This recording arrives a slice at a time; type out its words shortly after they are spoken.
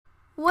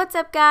What's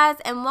up, guys,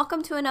 and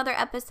welcome to another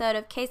episode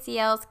of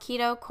KCL's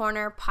Keto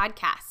Corner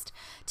podcast.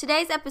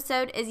 Today's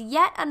episode is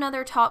yet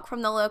another talk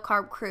from the Low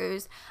Carb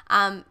Cruise.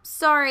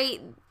 Sorry,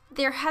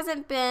 there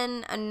hasn't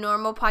been a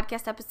normal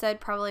podcast episode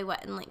probably,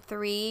 in like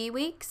 3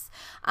 weeks?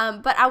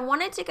 But I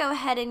wanted to go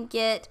ahead and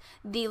get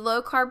the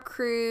Low Carb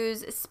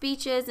Cruise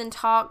speeches and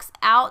talks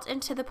out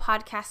into the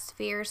podcast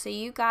sphere so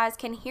you guys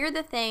can hear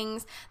the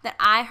things that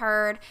I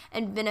heard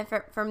and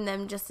benefit from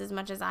them just as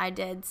much as I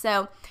did.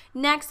 So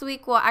next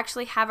week we'll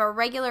actually have a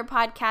regular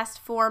podcast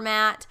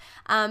format.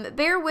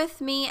 Bear with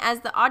me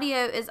as the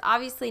audio is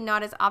obviously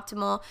not as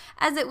optimal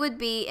as it would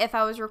be if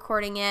I was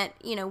recording it,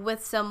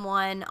 with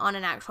someone on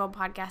an actual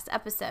podcast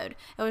episode.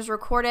 It was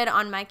recorded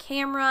on my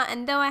camera,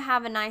 and though I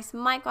have a nice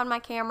mic on my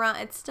camera,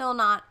 it's still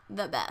not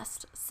the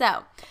best.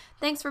 So,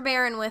 thanks for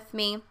bearing with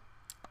me.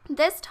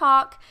 This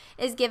talk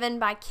is given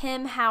by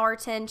Kim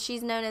Howerton.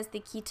 She's known as the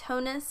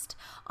Ketonist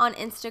on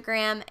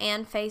Instagram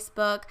and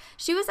Facebook.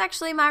 She was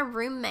actually my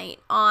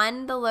roommate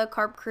on the Low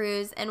Carb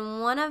Cruise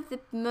and one of the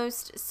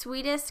most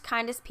sweetest,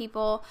 kindest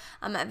people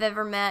I've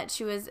ever met.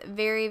 She was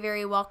very,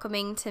 very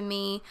welcoming to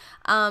me,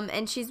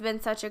 and she's been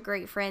such a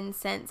great friend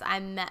since I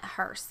met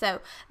her.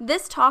 So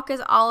this talk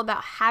is all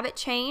about habit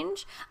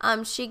change.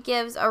 She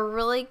gives a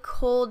really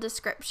cool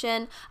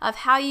description of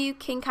how you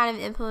can kind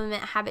of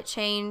implement habit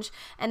change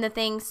and the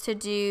things to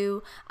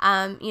do,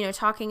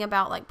 talking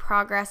about like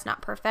progress,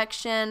 not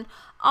perfection,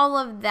 all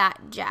of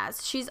that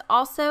jazz. She's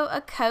also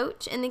a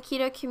coach in the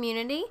keto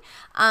community,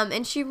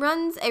 and she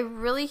runs a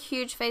really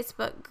huge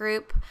Facebook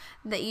group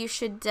that you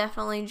should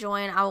definitely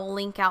join. I will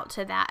link out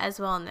to that as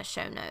well in the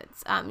show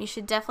notes. You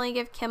should definitely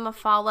give Kim a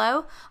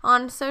follow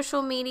on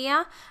social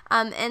media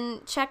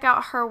and check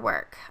out her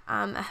work.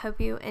 I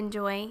hope you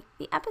enjoy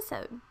the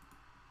episode.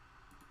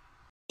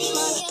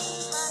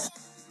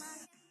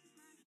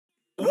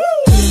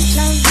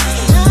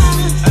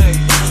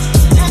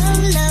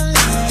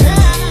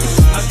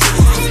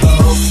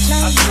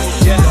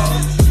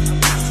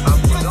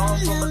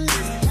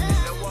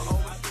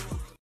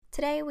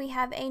 Today we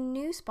have a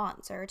new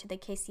sponsor to the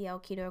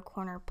KCL Keto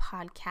Corner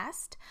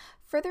podcast.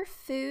 Further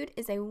Food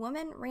is a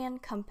woman-ran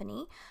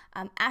company.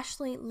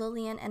 Ashley,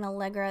 Lillian, and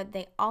Allegra,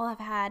 they all have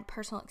had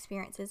personal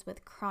experiences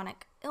with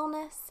chronic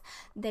illness.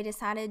 They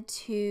decided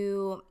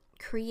to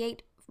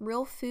create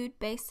real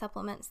food-based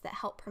supplements that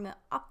help promote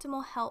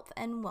optimal health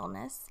and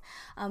wellness.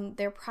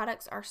 Their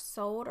products are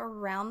sold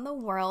around the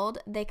world.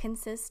 They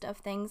consist of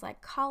things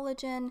like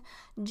collagen,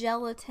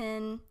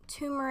 gelatin,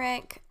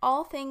 turmeric,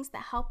 all things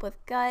that help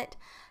with gut,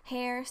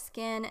 hair,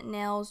 skin,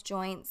 nails,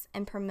 joints,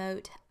 and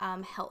promote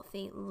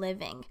healthy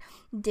living.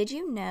 Did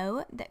you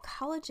know that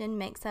collagen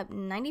makes up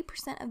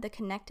 90% of the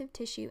connective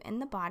tissue in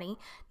the body,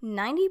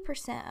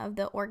 90% of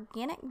the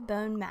organic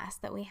bone mass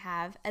that we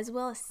have, as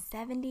well as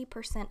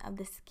 70% of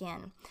the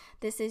skin?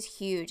 This is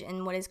huge,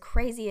 and what is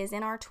crazy is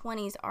in our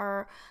 20s,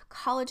 our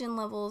collagen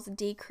levels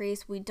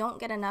decrease. We don't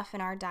get enough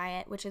in our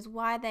diet, which is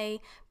why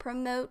they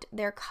promote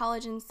their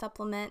collagen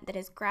supplement that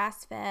is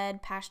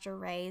grass-fed,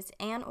 pasture-raised,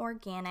 and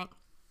organic.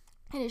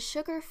 It is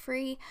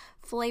sugar-free,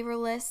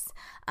 flavorless,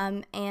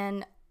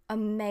 and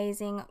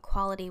amazing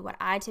quality. What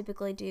I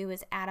typically do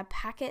is add a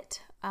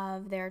packet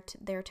of their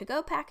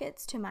to-go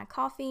packets to my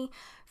coffee,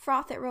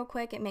 froth it real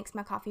quick. It makes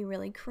my coffee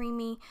really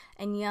creamy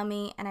and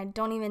yummy, and I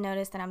don't even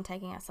notice that I'm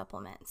taking a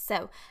supplement.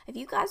 So if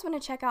you guys want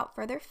to check out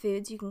Further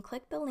Foods, you can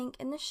click the link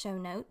in the show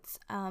notes,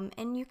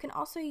 and you can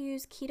also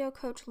use Keto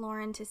Coach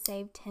Lauren to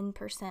save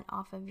 10%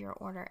 off of your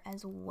order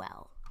as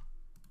well.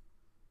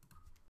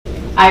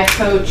 I've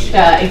coached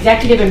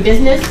executive and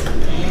business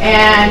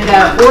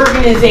and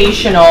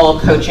organizational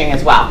coaching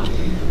as well.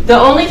 The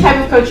only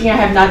type of coaching I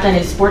have not done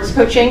is sports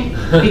coaching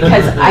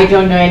because I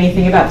don't know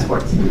anything about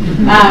sports.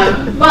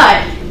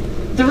 But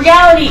the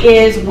reality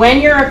is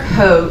when you're a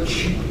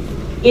coach,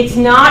 it's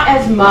not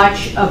as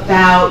much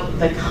about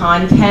the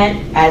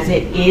content as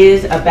it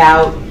is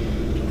about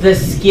the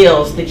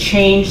skills, the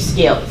change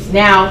skills.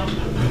 Now,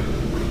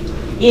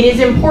 it is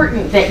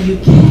important that you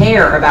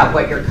care about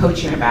what you're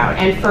coaching about.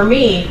 And for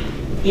me,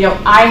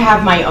 I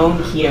have my own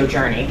keto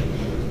journey.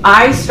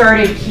 I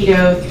started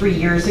keto 3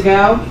 years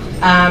ago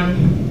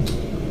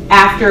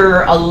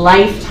after a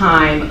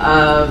lifetime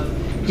of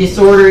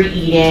disordered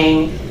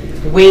eating,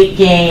 weight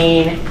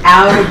gain,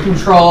 out of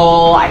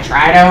control. I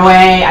tried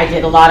OA. I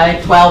did a lot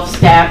of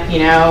 12-step,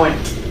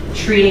 and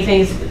treating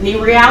things. The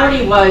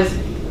reality was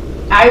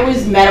I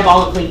was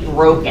metabolically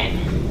broken.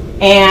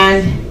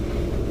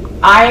 And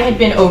I had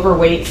been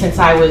overweight since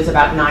I was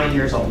about 9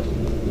 years old.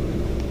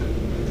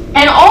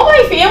 And all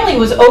my family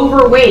was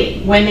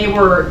overweight when they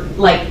were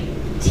like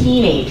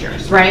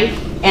teenagers, right?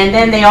 And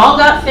then they all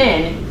got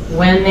thin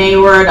when they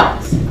were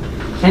adults.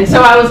 And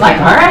so I was like,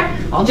 all right,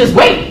 I'll just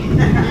wait.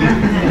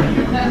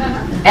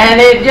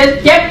 And it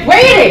just kept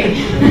waiting.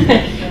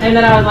 And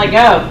then I was like,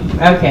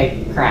 oh,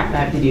 okay, crap, I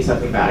have to do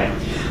something about it.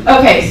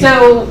 Okay,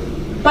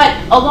 but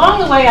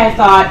along the way I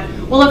thought,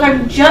 well, if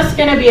I'm just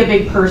going to be a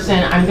big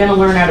person, I'm going to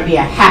learn how to be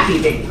a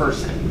happy big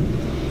person.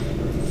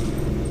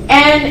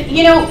 And,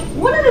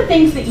 one of the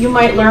things that you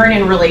might learn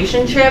in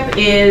relationship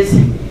is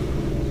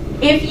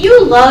if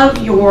you love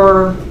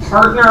your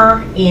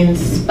partner in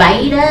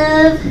spite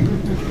of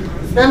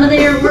some of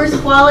their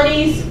worst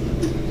qualities,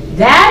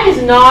 that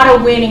is not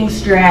a winning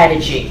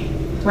strategy,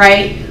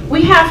 right?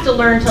 We have to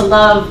learn to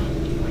love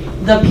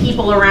the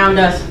people around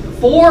us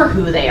for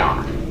who they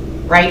are,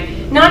 right?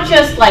 Not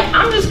just like,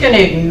 I'm just going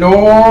to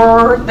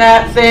ignore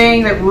that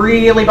thing that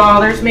really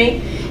bothers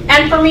me.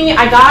 And for me,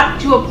 I got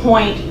to a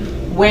point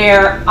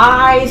where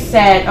I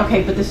said,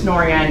 okay, but the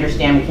snoring, I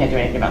understand, we can't do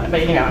anything about it,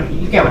 but you know,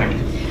 you get what I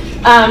mean.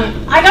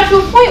 I got to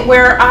a point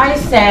where I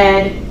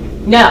said,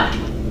 no.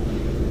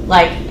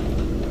 Like,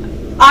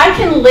 I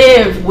can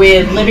live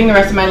with living the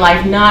rest of my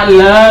life not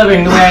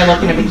loving the way I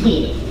look in a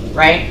bikini,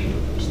 right?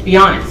 Just to be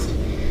honest.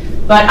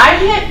 But I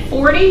hit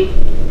 40,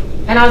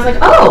 and I was like,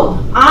 oh,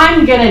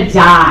 I'm gonna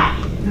die.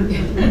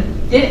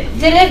 Did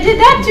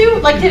that do,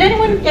 like, did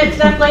anyone get to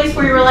that place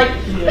where you were like,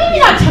 maybe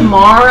not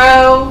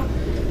tomorrow,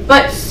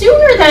 but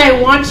sooner than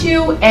I want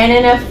to, and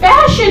in a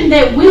fashion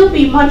that will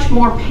be much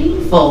more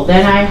painful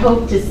than I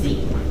hope to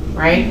see,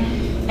 right?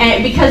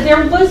 And because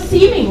there was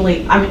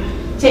seemingly, I mean,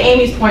 to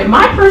Amy's point,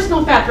 my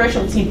personal fat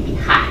threshold seemed to be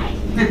high,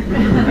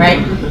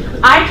 right?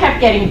 I kept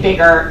getting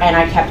bigger, and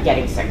I kept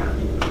getting sicker.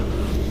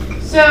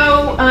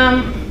 So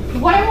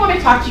what I want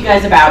to talk to you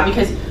guys about,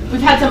 because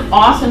we've had some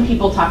awesome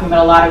people talking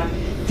about a lot of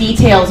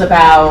details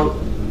about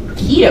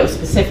keto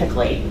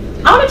specifically,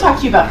 I want to talk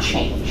to you about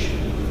change.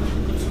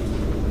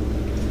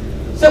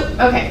 So,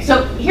 okay,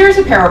 so here's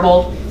a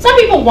parable. Some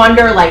people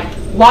wonder, like,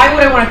 why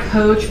would I want to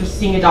coach versus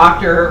seeing a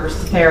doctor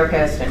versus a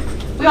therapist? And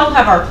we all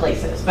have our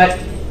places, but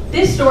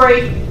this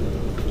story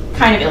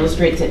kind of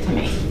illustrates it to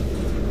me.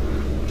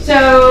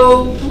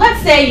 So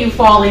let's say you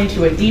fall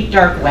into a deep,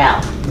 dark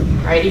well,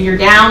 right? And you're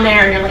down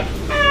there and you're like,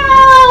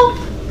 help,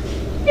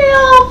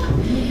 help.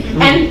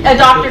 And a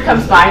doctor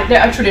comes by,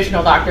 a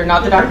traditional doctor,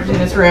 not the doctors in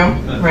this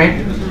room,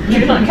 right?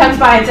 Comes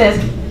by and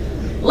says,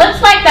 looks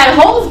like that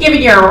hole's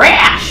giving you a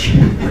rash.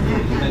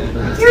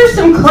 Here's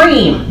some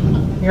cream.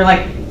 You're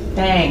like,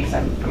 thanks,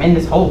 I'm in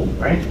this hole,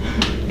 right?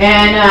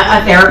 And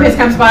a therapist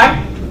comes by.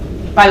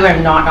 By the way,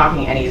 I'm not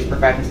knocking any of these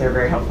professions, they're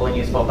very helpful and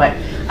useful, but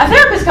a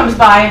therapist comes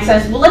by and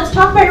says, well, let's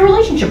talk about your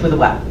relationship with the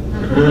well.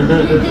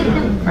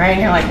 Right?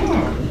 And you're like,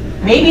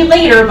 maybe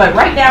later, but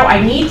right now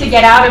I need to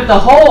get out of the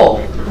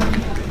hole.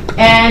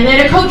 And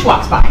then a coach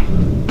walks by.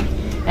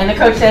 And the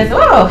coach says,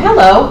 oh,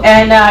 hello,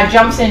 and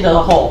jumps into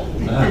the hole.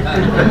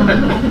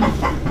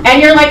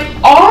 And you're like,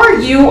 are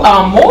you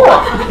a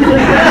moron?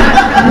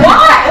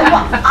 Why?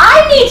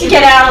 I need to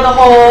get out of the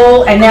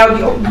hole, and now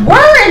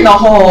we're in the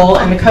hole,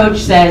 and the coach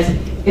says,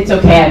 it's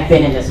okay, I've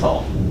been in this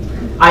hole.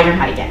 I know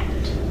how to get out.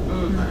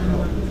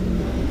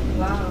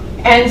 Wow.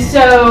 And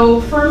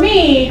so for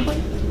me,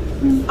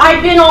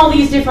 I've been all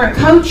these different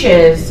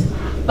coaches,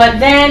 but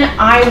then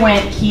I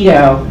went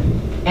keto,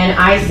 and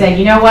I said,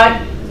 you know what?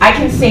 I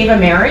can save a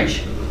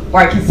marriage,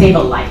 or I can save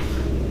a life.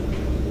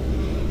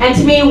 And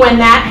to me, when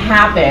that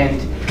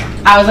happened,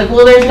 I was like,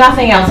 well, there's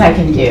nothing else I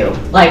can do.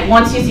 Like,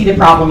 once you see the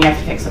problem, you have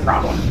to fix the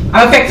problem.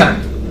 I'm a fixer.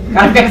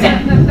 Gotta fix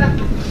it.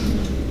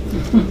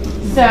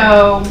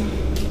 So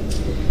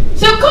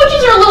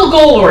coaches are a little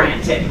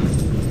goal-oriented.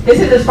 This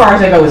is as far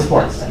as I go with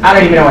sports. I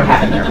don't even know what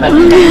happened there. But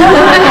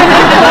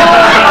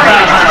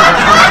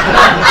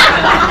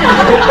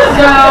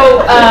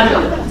so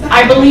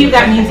I believe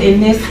that means in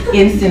this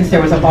instance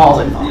there was a ball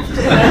involved.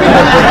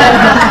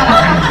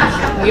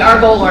 We are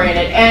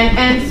goal-oriented.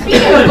 And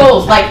speaking of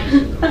goals, like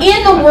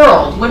in the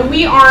world, when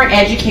we aren't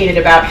educated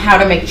about how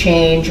to make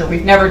change, or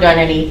we've never done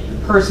any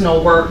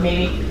personal work,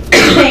 maybe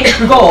we think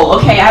goal.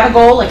 Okay, I have a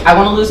goal, like I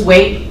want to lose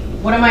weight.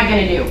 What am I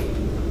going to do?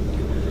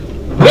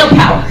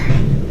 Willpower.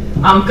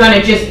 I'm going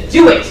to just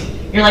do it.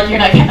 You're like,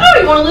 oh,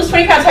 you want to lose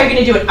 20 pounds? How are you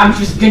going to do it? I'm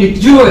just going to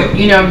do it.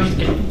 You know, I'm just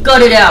going to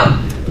gut it out,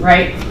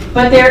 right?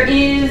 But there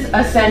is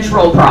a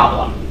central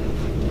problem.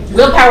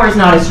 Willpower is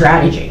not a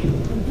strategy.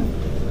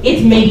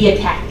 It's maybe a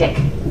tactic,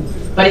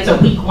 but it's a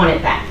weak one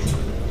at that.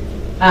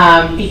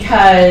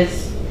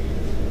 Because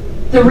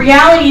the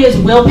reality is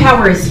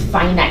willpower is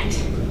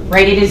finite,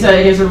 right? It is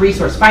a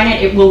resource.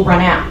 Finite, it will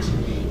run out.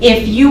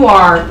 If you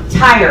are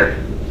tired,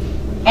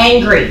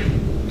 angry,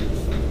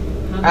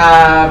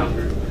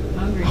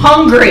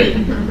 hungry,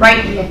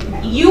 right?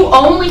 You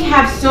only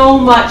have so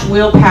much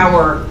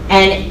willpower,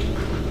 and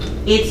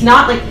it's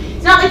not like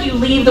you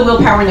leave the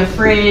willpower in the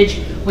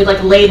fridge with like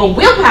a label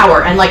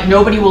willpower and like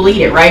nobody will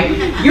eat it, right?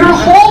 Your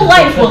whole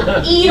life will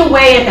eat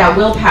away at that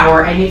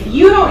willpower, and if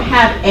you don't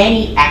have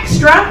any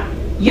extra,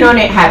 you don't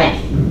have any.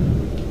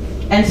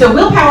 And so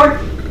willpower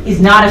is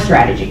not a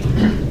strategy.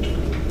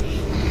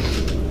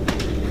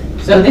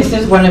 So this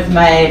is one of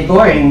my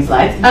boring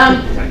slides.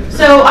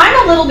 So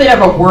I'm a little bit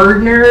of a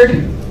word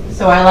nerd,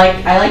 so I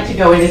like to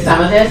go into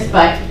some of this.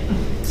 But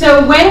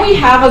so when we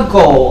have a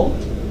goal,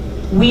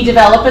 we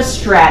develop a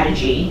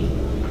strategy.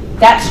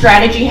 That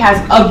strategy has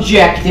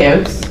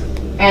objectives,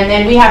 and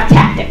then we have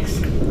tactics.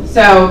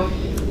 So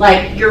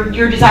like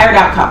your desired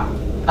outcome,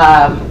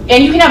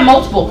 and you can have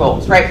multiple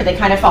goals, right? But they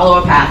kind of follow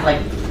a path.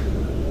 Like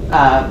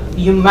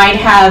you might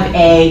have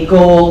a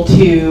goal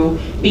to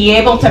be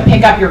able to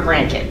pick up your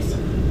grandkids,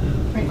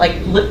 right?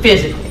 Like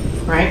physically.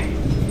 right?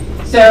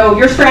 So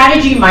your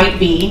strategy might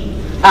be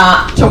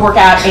to work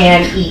out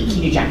and eat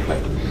ketogenically.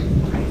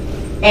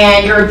 Right?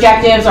 And your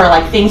objectives are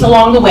like things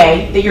along the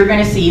way that you're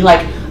going to see,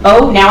 like,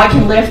 oh, now I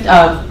can lift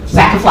a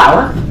sack of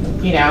flour.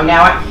 You know,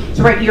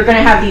 so right, you're going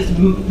to have these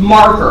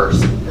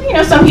markers. You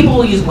know, some people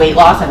will use weight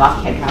loss. I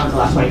lost 10 pounds, I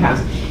lost 20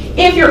 pounds.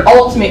 If your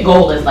ultimate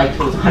goal is like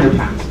to lose 100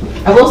 pounds,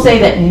 I will say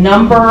that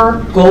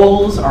number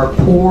goals are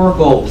poor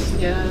goals.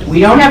 Yes. We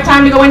don't have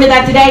time to go into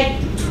that today,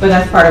 but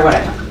that's part of what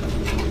I talk.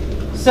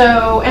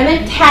 So, and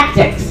then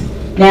tactics.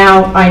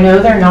 Now, I know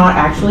they're not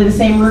actually the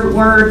same root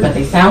word, but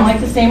they sound like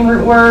the same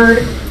root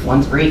word.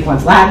 One's Greek,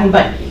 one's Latin,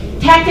 but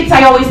tactics,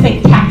 I always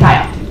think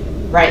tactile,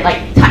 right?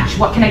 Like touch,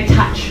 what can I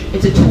touch?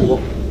 It's a tool.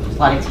 There's a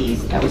lot of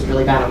T's. That was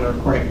really bad on the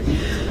recording.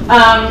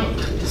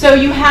 So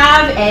you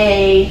have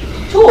a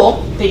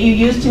tool that you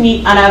use to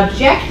meet an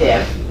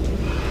objective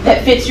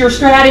that fits your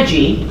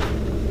strategy,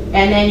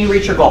 and then you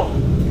reach your goal,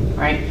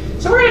 right?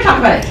 So we're going to talk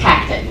about a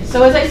tactic.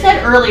 So as I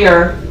said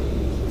earlier,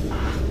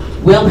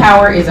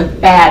 willpower is a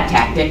bad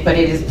tactic, but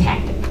it is a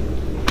tactic.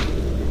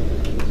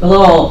 A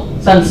little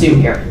Sun Tzu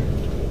here.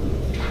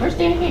 Where's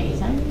Dana Vega?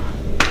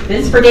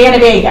 This is for Dana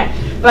Vega.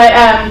 But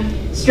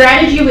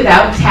strategy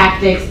without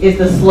tactics is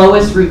the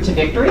slowest route to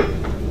victory,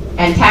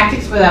 and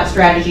tactics without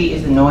strategy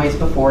is the noise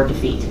before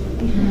defeat.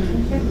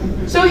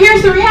 So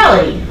here's the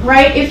reality,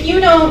 right? If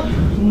you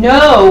don't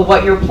know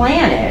what your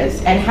plan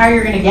is and how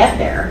you're going to get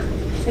there,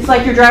 it's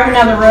like you're driving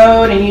down the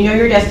road and you know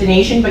your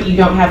destination, but you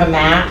don't have a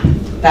map.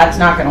 That's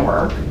not going to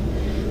work.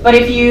 But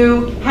if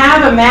you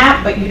have a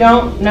map, but you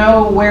don't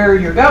know where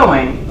you're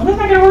going, well, that's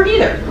not going to work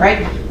either,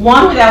 right?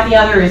 One without the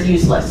other is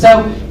useless.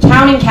 So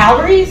counting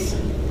calories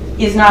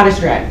is not a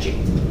strategy.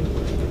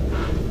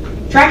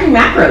 Tracking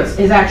macros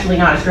is actually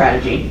not a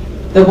strategy.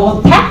 They're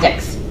both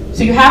tactics.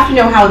 So you have to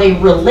know how they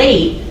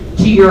relate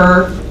to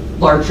your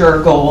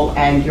larger goal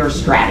and your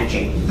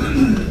strategy.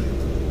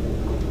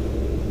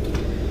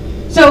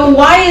 So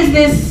why is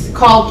this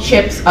called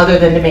CHIPS other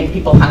than to make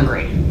people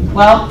hungry?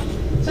 Well,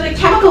 so the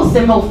chemical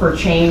symbol for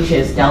change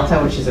is delta,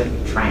 which is a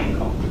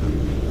triangle.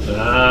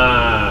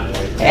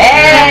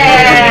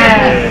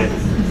 Hey!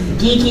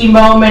 Geeky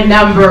moment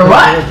number one.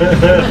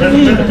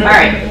 All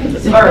right,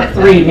 or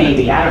 3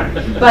 maybe, I don't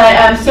know.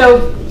 But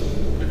so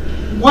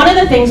one of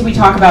the things we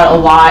talk about a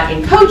lot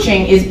in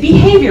coaching is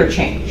behavior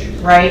change,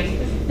 right?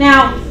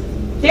 Now,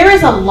 there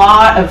is a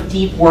lot of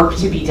deep work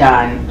to be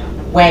done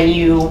when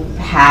you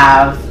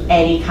have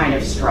any kind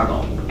of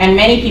struggle, and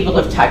many people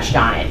have touched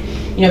on it.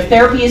 You know,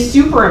 therapy is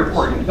super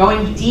important.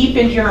 Going deep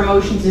into your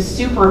emotions is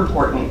super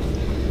important.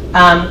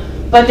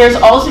 But there's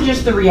also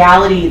just the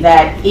reality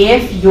that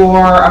if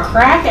you're a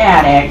crack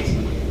addict,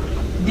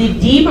 the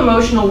deep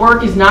emotional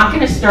work is not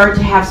going to start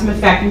to have some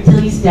effect until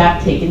you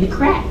stop taking the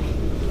crack,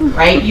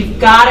 right? You've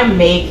got to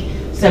make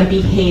some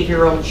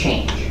behavioral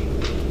change.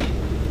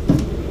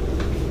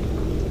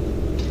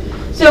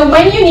 So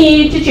when you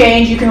need to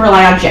change, you can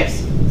rely on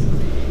chips.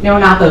 No,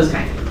 not those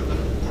kind.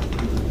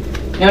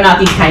 No, not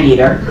these kind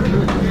either.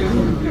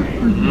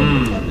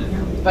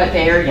 But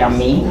they are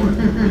yummy.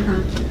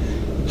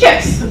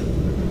 CHIPS.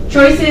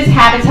 Choices,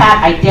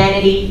 habitat,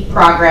 identity,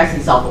 progress,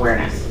 and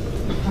self-awareness.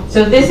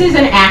 So this is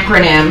an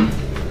acronym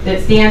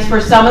that stands for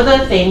some of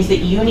the things that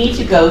you need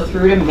to go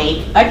through to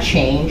make a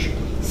change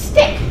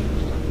stick.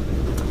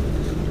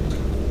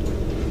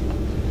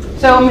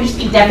 So I'm going to just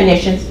give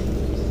definitions.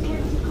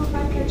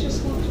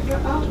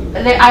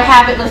 I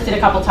have it listed a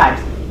couple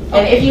times.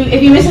 And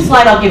if you miss a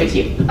slide, I'll give it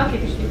to you.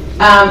 Okay.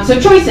 So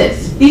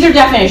choices. These are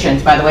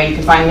definitions, by the way. You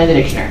can find them in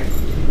the dictionary.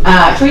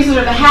 Choices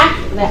are the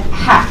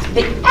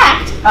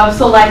act of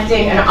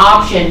selecting an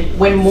option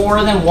when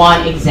more than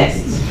one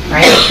exists,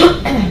 right?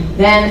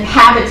 Then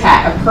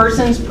habitat, a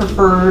person's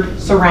preferred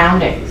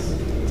surroundings.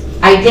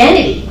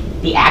 Identity,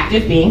 the act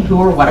of being who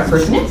or what a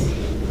person is.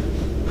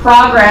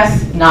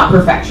 Progress, not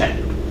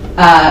perfection.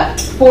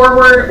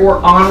 Forward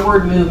or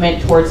onward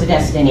movement towards a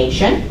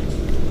destination.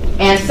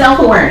 And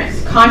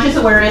self-awareness, conscious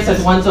awareness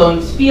of one's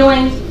own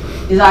feelings,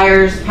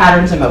 desires,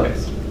 patterns, and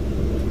motives.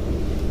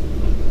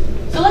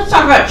 So let's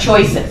talk about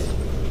choices.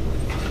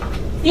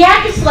 The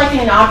act of selecting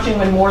an option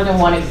when more than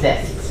one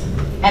exists.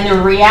 And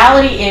the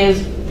reality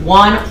is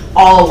one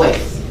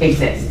always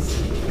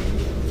exists.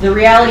 The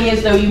reality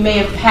is, though, you may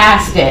have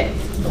passed it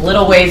a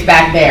little ways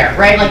back there,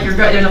 right? Like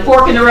there's a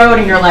fork in the road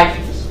and you're like,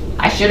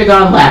 I should have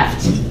gone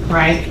left,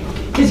 right?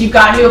 Because you've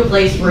gotten to a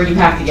place where you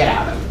have to get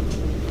out of.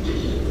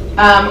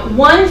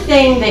 One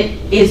thing that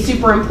is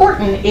super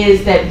important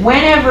is that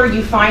whenever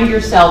you find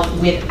yourself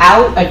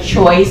without a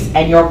choice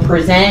and you're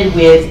presented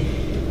with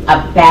a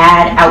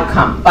bad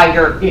outcome,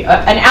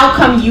 an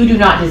outcome you do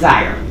not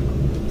desire,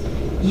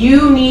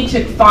 you need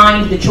to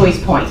find the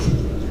choice point.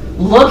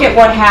 Look at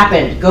what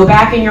happened. Go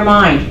back in your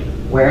mind.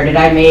 Where did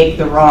I make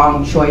the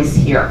wrong choice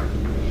here?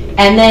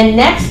 And then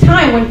next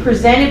time when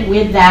presented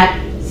with that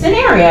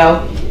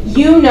scenario,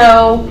 you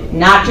know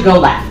not to go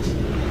left,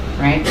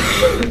 right?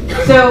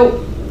 So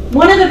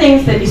one of the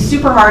things that is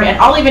super hard, and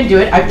I'll even do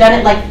it, I've done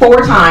it like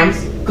 4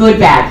 times, good,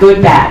 bad,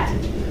 good, bad.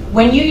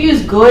 When you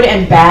use good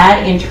and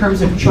bad in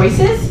terms of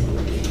choices,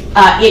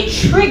 it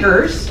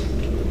triggers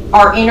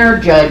our inner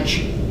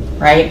judge,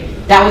 right?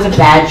 That was a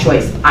bad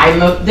choice.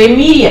 The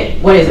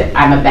immediate, what is it?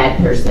 I'm a bad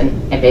person.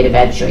 I made a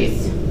bad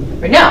choice.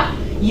 But no,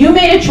 you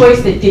made a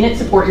choice that didn't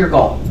support your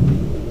goal.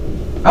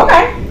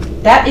 Okay,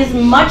 that is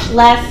much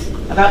less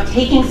about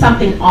taking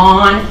something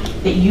on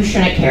that you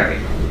shouldn't carry.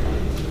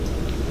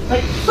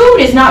 Like, food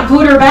is not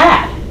good or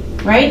bad,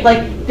 right?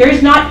 Like,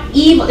 there's not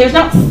evil, there's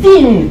not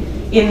sin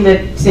in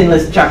the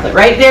sinless chocolate,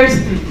 right?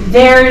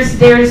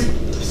 There's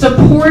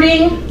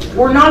supporting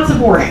or not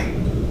supporting.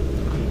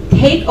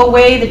 Take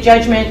away the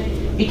judgment,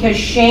 because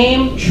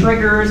shame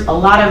triggers a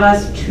lot of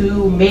us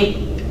to make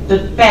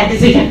the bad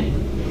decision.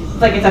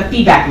 It's like it's a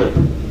feedback loop,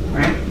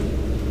 right?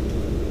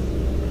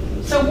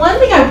 So one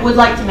thing I would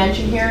like to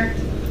mention here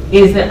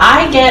is that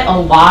I get a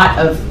lot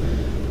of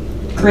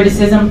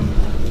criticism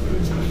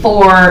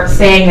for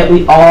saying that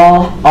we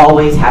all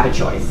always have a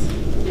choice.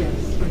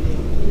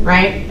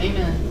 Right?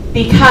 Amen.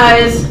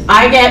 Because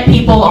I get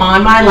people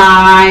on my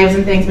lives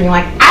and things being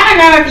like, I don't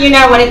know if you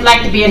know what it's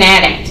like to be an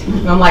addict.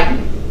 And I'm like,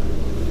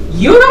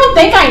 you don't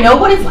think I know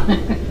what it's like?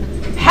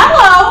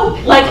 Hello!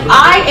 Like,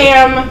 I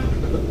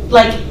am,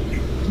 like,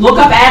 look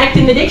up addict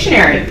in the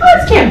dictionary. Oh,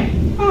 it's Kim.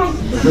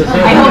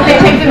 I hope they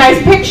take a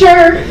nice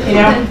picture, you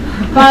know.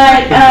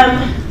 But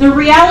the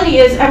reality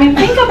is, I mean,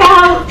 think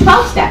about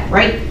 12-step,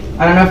 right?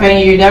 I don't know if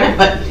any of you have done it,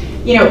 but,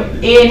 you know,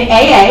 in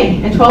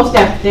AA and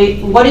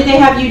 12-step, what did they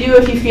have you do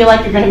if you feel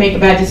like you're going to make a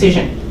bad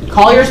decision?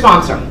 Call your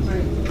sponsor.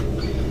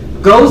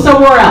 Go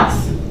somewhere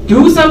else.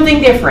 Do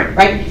something different,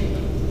 right?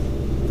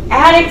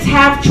 Addicts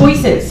have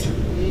choices.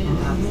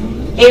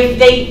 If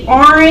they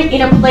aren't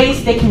in a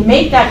place they can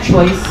make that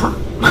choice,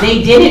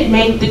 they didn't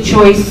make the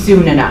choice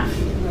soon enough.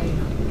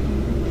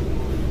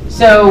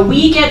 So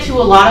we get to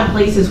a lot of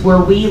places where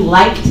we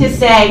like to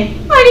say,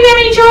 I didn't have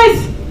any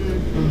choice.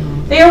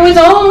 There was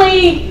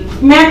only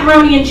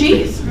macaroni and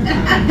cheese.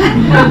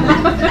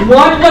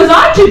 What was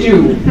I to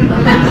do?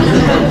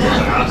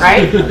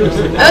 Right?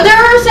 There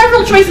are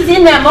several choices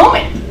in that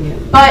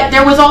moment, but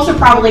there was also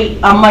probably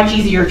a much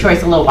easier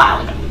choice a little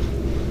while ago.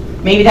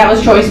 Maybe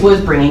that choice was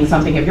bringing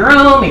something of your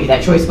own. Maybe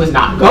that choice was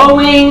not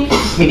going.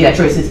 Maybe that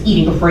choice is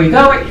eating before you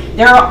go. Right?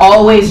 There are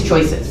always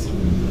choices.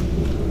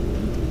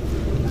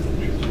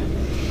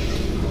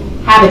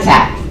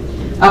 Habitat.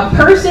 A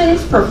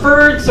person's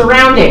preferred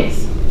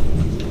surroundings.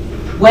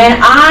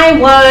 When I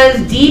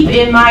was deep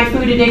in my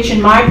food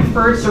addiction, my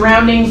preferred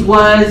surroundings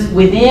was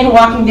within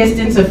walking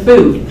distance of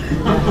food,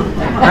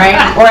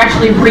 right? Or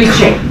actually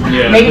reaching.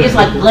 Yeah. Maybe just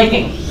like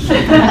licking,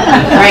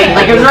 right?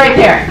 Like it was right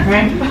there,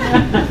 right?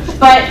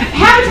 But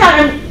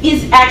habitat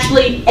is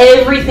actually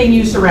everything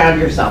you surround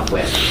yourself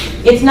with.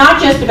 It's not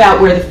just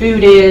about where the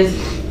food is.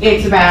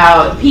 It's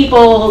about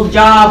people, the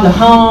job, the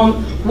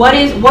home. What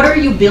are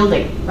you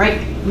building,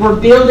 right? We're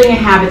building a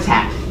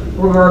habitat.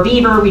 We're a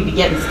beaver, we'd be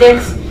getting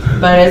sticks.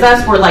 But as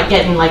us, we're like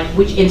getting like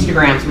which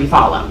Instagrams we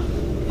follow,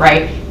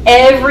 right?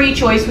 Every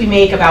choice we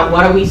make about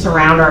what do we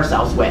surround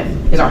ourselves with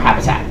is our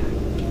habitat.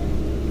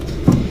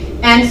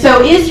 And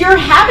so is your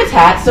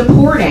habitat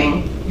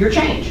supporting your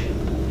change?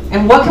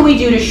 And what can we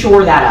do to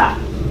shore that up?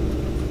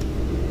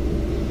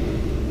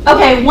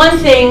 Okay, one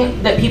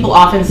thing that people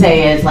often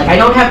say is like, I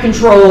don't have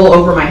control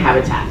over my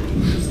habitat,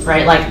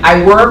 right? Like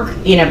I work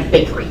in a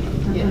bakery,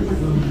 yes.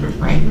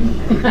 Right?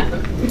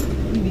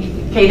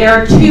 Okay, there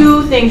are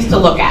two things to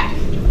look at.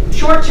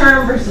 Short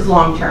term versus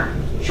long term.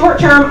 Short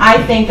term,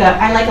 I think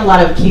I like a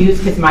lot of cues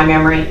because my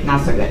memory,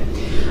 not so good.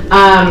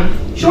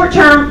 Short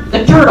term,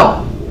 the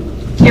turtle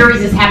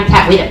carries his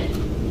habitat with it,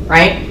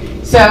 right?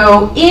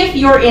 So if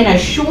you're in a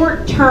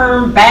short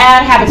term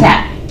bad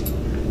habitat,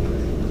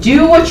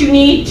 do what you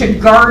need to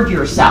guard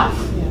yourself.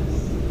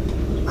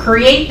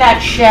 Create that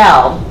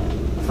shell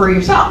for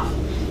yourself.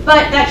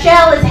 But that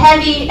shell is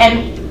heavy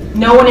and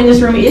no one in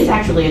this room is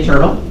actually a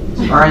turtle,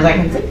 as far as I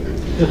can see.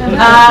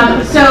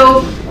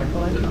 So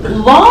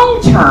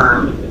long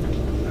term,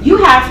 you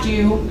have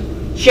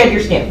to shed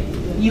your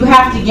skin. You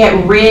have to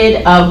get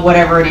rid of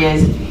whatever it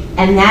is,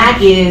 and that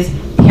is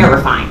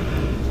terrifying,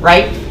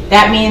 right?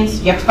 That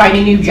means you have to find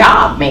a new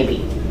job,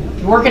 maybe.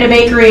 You work in a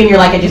bakery and you're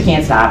like, I just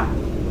can't stop.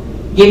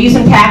 Give you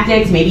some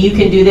tactics, maybe you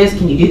can do this,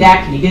 can you do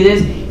that, can you do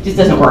this? It just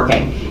isn't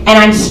working. And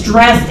I'm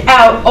stressed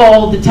out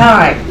all the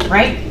time,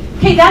 right?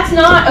 Okay, that's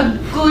not a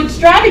good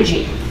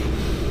strategy.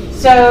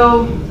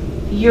 So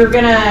you're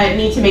gonna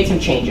need to make some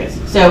changes.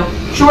 So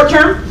short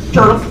term,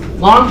 turtle.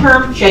 Long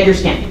term, shed your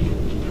skin.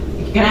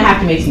 You're gonna have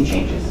to make some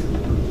changes.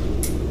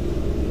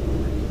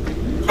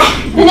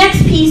 The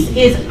next piece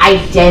is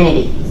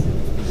identity.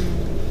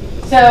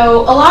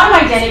 So a lot of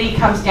identity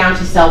comes down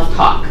to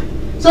self-talk.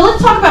 So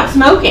let's talk about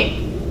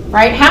smoking,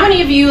 right? How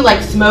many of you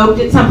like smoked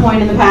at some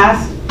point in the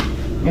past?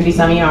 Maybe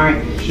some of you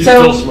aren't. She's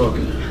still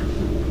smoking.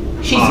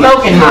 She's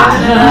smoking hot.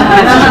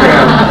 That's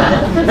true.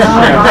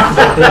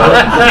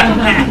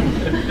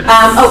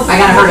 Oh, I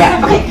gotta hurry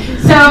up. Okay,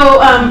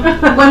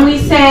 so when we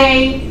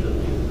say,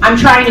 I'm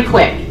trying to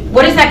quit,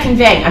 what is that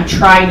conveying? I'm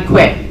trying to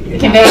quit.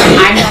 Conveying,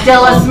 I'm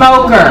still a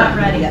smoker,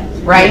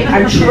 right?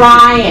 I'm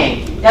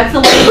trying. That's the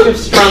language of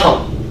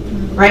struggle,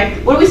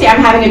 right? What do we say?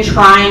 I'm having a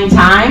trying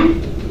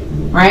time,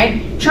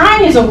 right?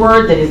 Trying is a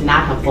word that is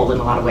not helpful in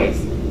a lot of ways,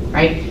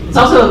 right? It's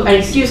also an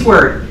excuse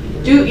word.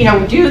 Do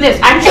this.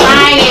 I'm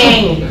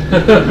trying.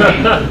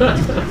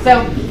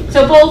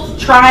 So both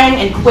trying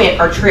and quit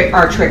are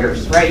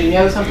triggers, right? You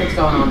know something's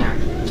going on there.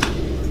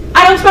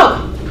 I don't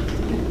smoke.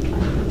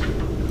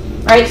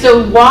 Right?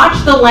 So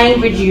watch the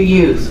language you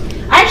use.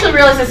 I actually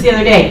realized this the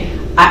other day.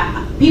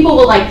 People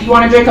will do you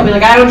want to drink? I'll be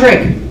like, I don't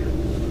drink.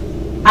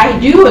 I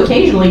do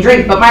occasionally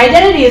drink, but my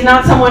identity is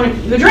not someone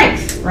who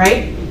drinks,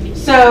 right?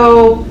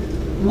 So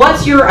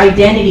what's your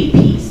identity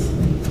piece?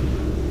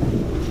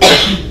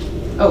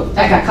 Oh,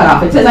 that got cut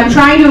off. It says, I'm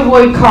trying to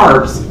avoid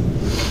carbs.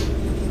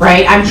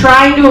 Right? I'm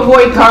trying to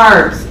avoid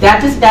carbs.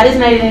 That is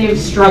an identity of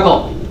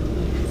struggle.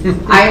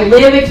 I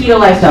live a keto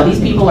lifestyle. These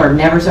people are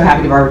never so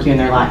happy to barbecue in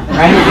their life,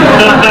 right?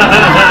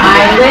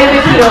 I live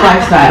a keto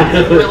lifestyle.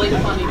 That's a really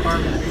funny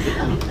part.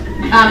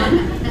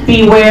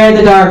 Beware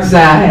the dark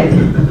side.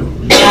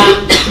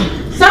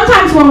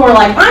 Sometimes when we're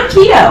like, I'm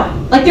keto,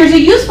 there's a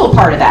useful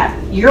part of that.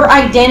 Your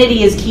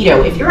identity is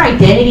keto. If your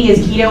identity is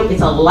keto,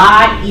 it's a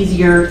lot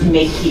easier to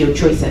make keto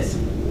choices.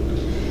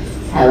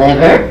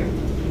 However,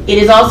 it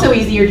is also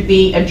easier to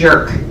be a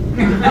jerk.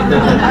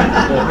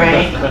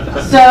 Right?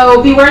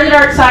 So beware the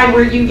dark side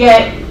where you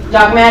get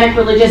dogmatic,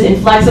 religious,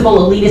 inflexible,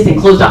 elitist, and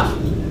closed off.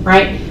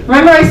 Right?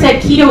 Remember I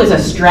said keto is a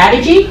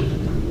strategy?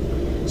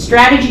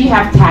 Strategy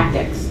have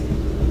tactics.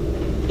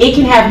 It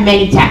can have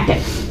many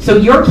tactics. So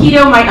your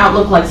keto might not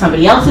look like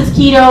somebody else's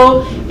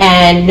keto,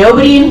 and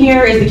nobody in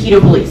here is the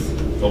keto police.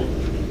 Oh.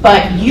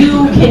 But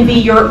you can be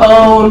your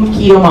own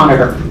keto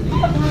monitor.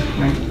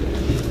 Right?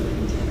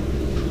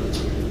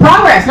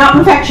 Progress, not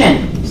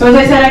perfection. So as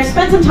I said, I've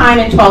spent some time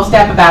in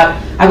 12-step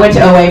I went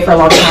to OA for a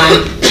long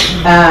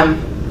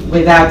time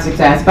without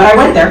success, but I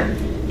went there.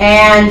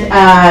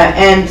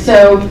 And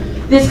so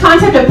this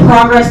concept of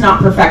progress, not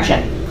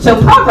perfection.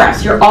 So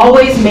progress, you're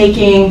always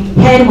making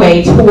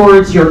headway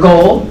towards your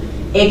goal.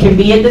 It can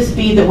be at the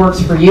speed that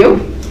works for you.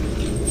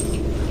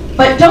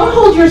 But don't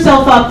hold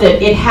yourself up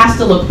that it has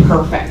to look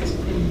perfect.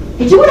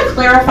 I do want to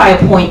clarify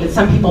a point that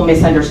some people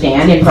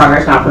misunderstand in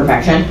progress, not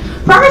perfection.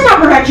 Progress, not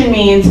perfection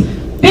means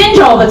binge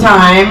all the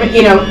time,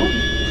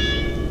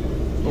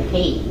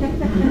 okay.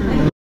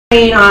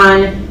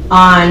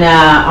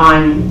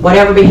 on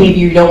whatever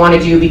behavior you don't want to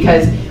do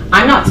because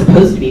I'm not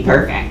supposed to be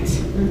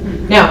perfect.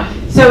 No.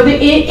 So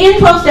in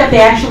 12-step,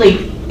 they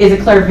actually is a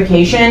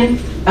clarification.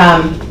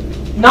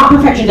 Not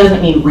perfection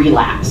doesn't mean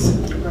relapse.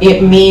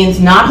 It means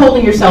not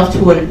holding yourself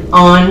to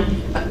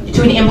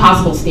an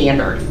impossible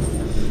standard.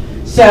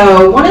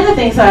 So one of the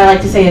things that I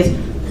like to say is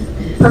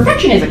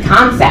perfection is a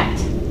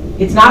concept.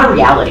 It's not a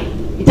reality.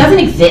 It doesn't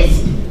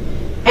exist.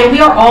 And we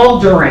are all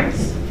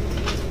durings,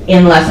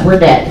 unless we're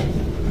dead.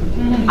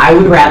 I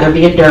would rather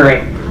be a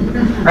during.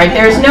 Right?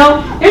 There's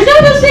no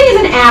such thing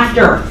as an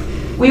after.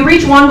 We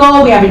reach one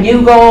goal, we have a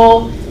new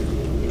goal.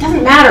 It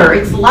doesn't matter.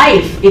 It's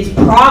life. It's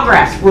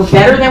progress. We're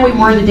better than we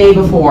were the day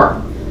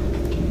before.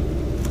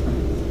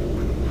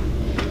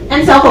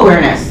 And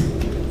self-awareness.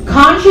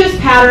 Conscious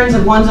patterns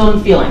of one's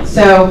own feelings.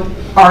 So,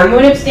 are you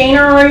an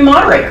abstainer or a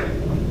moderator?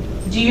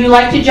 Do you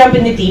like to jump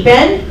in the deep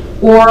end?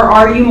 Or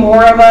are you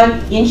more of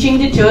a inching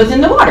the toes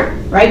in the water,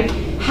 right?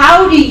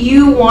 How do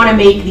you want to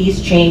make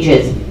these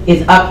changes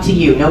is up to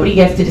you. Nobody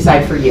gets to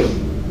decide for you.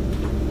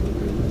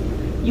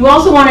 You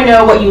also want to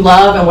know what you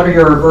love and what are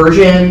your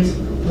aversions,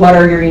 what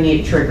are your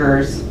unique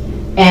triggers,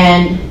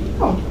 and,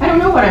 I don't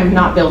know what I'm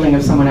not building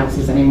of someone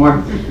else's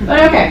anymore,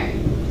 but okay.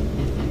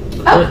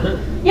 Oh,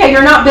 yeah,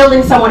 you're not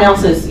building someone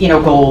else's,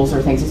 goals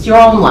or things. It's your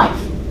own life.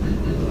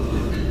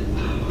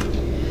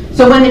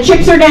 So when the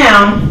chips are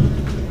down,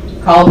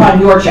 call upon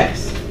your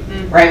chips,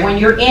 right? When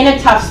you're in a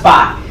tough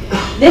spot.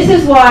 This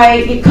is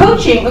why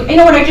coaching,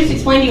 what I just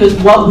explained to you is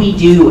what we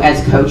do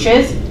as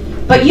coaches,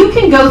 but you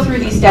can go through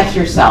these steps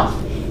yourself.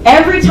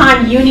 Every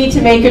time you need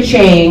to make a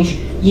change,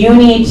 you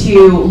need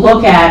to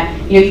look at,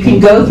 you can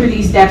go through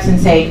these steps and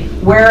say,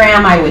 where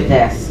am I with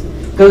this?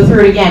 Go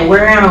through it again,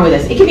 where am I with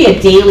this? It can be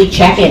a daily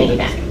check-in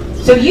even.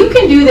 So you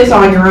can do this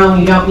on your own,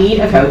 you don't need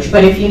a coach,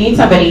 but if you need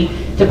somebody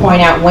to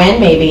point out when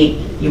maybe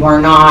you are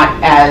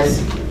not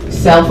as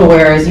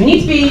self-aware as you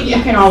need to be,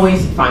 you can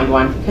always find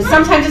one. Because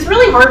sometimes it's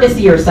really hard to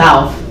see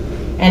yourself,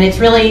 and it's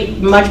really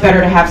much better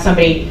to have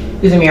somebody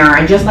who's a mirror.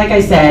 And just like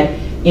I said,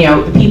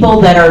 the people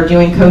that are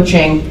doing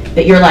coaching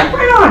that you're like,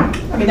 right on.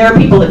 I mean, there are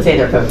people that say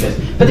they're coaches,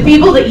 but the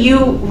people that you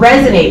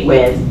resonate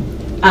with,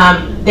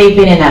 they've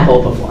been in that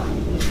hole before.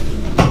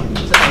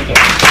 So thank you.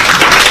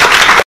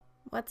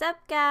 What's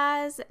up,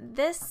 guys?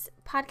 This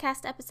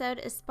podcast episode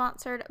is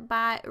sponsored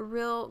by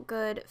Real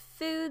Good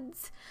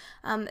Foods.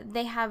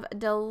 They have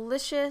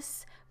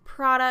delicious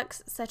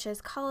products such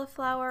as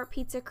cauliflower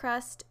pizza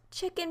crust,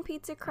 chicken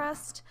pizza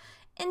crust,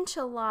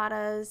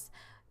 enchiladas,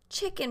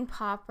 chicken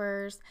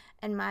poppers,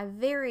 and my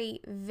very,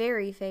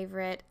 very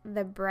favorite,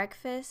 the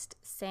breakfast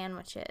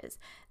sandwiches.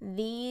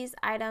 These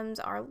items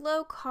are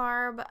low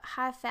carb,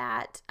 high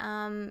fat,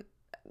 and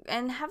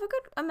have a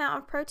good amount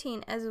of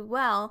protein as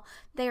well.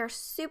 They are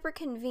super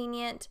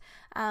convenient,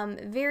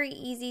 very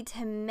easy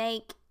to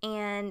make,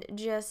 and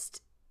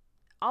just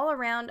all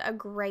around a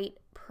great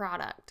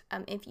product.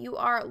 If you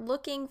are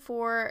looking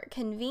for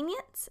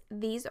convenience,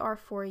 these are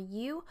for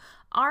you.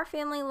 Our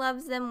family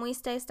loves them. We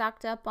stay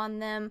stocked up on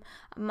them.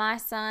 My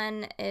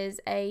son is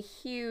a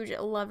huge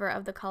lover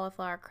of the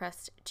cauliflower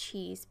crust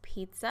cheese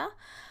pizza.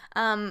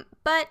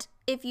 But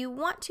if you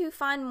want to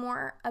find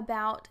more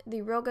about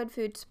the Real Good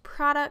Foods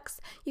products,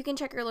 you can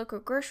check your local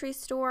grocery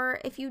store.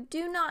 If you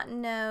do not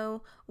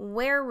know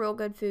where Real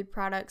Good Food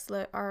products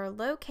are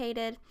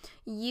located,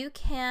 you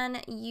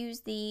can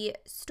use the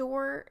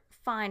store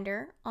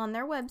finder on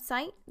their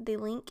website. The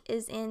link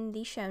is in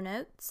the show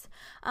notes.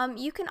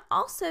 You can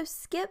also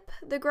skip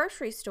the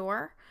grocery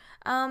store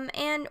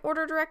and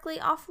order directly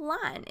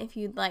offline if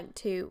you'd like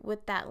to,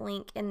 with that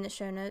link in the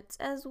show notes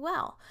as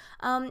well.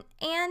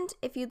 And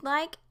if you'd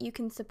like, you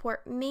can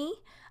support me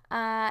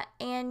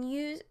and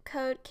use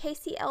code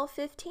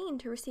KCL15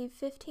 to receive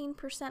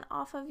 15%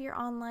 off of your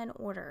online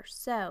order.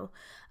 So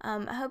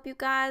I hope you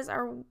guys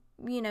are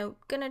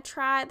gonna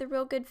try the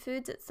Real Good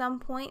Foods at some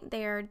point.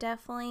 They are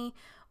definitely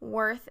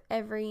worth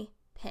every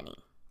penny.